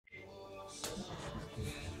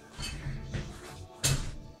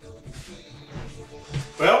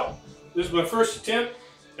This is my first attempt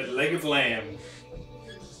at leg of lamb.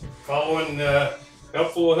 Following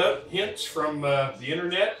helpful hints from the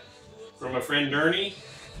internet, from my friend Ernie.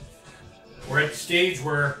 We're at the stage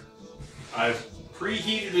where I've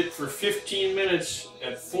preheated it for 15 minutes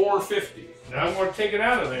at 450. Now I'm going to take it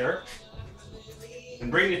out of there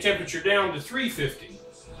and bring the temperature down to 350.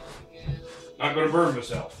 Not going to burn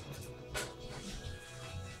myself.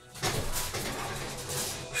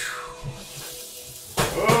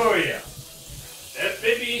 Oh yeah, that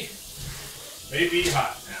baby may be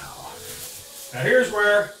hot now. Now here's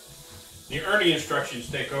where the Ernie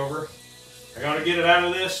instructions take over. I gotta get it out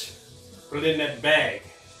of this, put it in that bag.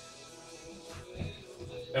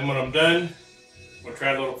 Then when I'm done, we'll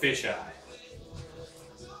try a little fish eye.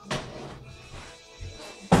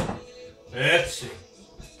 Let's see.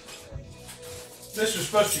 This is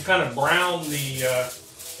supposed to kind of brown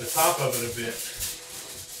the top of it a bit.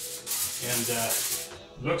 And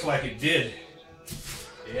looks like it did.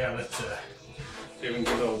 Yeah, let's see if we can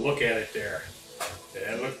get a little look at it there.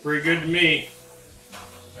 Yeah, it looks pretty good to me.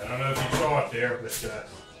 I don't know if you saw it there, but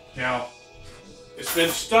now it's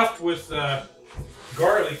been stuffed with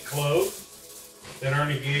garlic clove that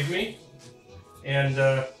Ernie gave me, and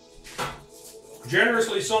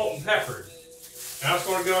generously salt and peppered. Now it's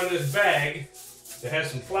going to go in this bag that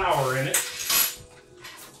has some flour in it.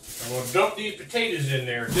 I'm going to dump these potatoes in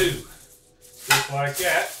there too, just like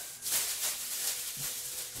that.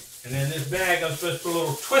 And then this bag, I'm supposed to put a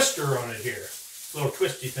little twister on it here. A little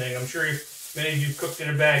twisty thing. I'm sure many of you cooked in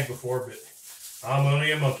a bag before, but I'm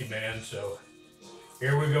only a monkey man, so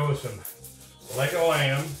here we go with some leg of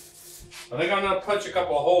lamb. I think I'm going to punch a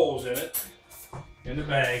couple of holes in it, in the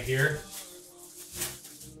bag here.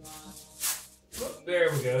 Whoop,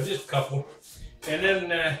 there we go, just a couple. And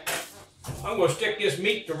then I'm going to stick this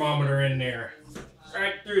meat thermometer in there,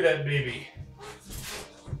 right through that baby.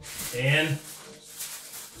 And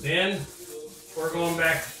then we're going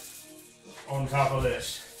back on top of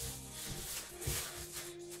this.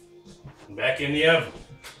 Back in the oven.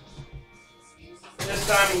 This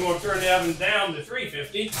time I'm going to turn the oven down to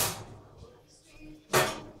 350.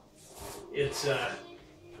 It's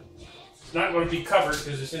not going to be covered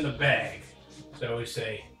because it's in the bag. So we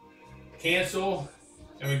say cancel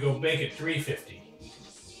and we go bake at 350.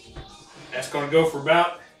 That's going to go for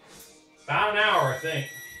about an hour, I think.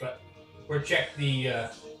 But we'll check the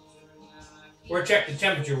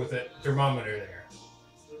temperature with the thermometer there.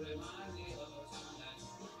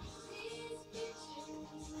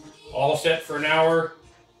 All set for an hour.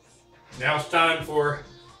 Now it's time for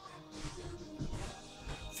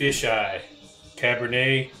fish eye,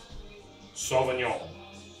 Cabernet Sauvignon.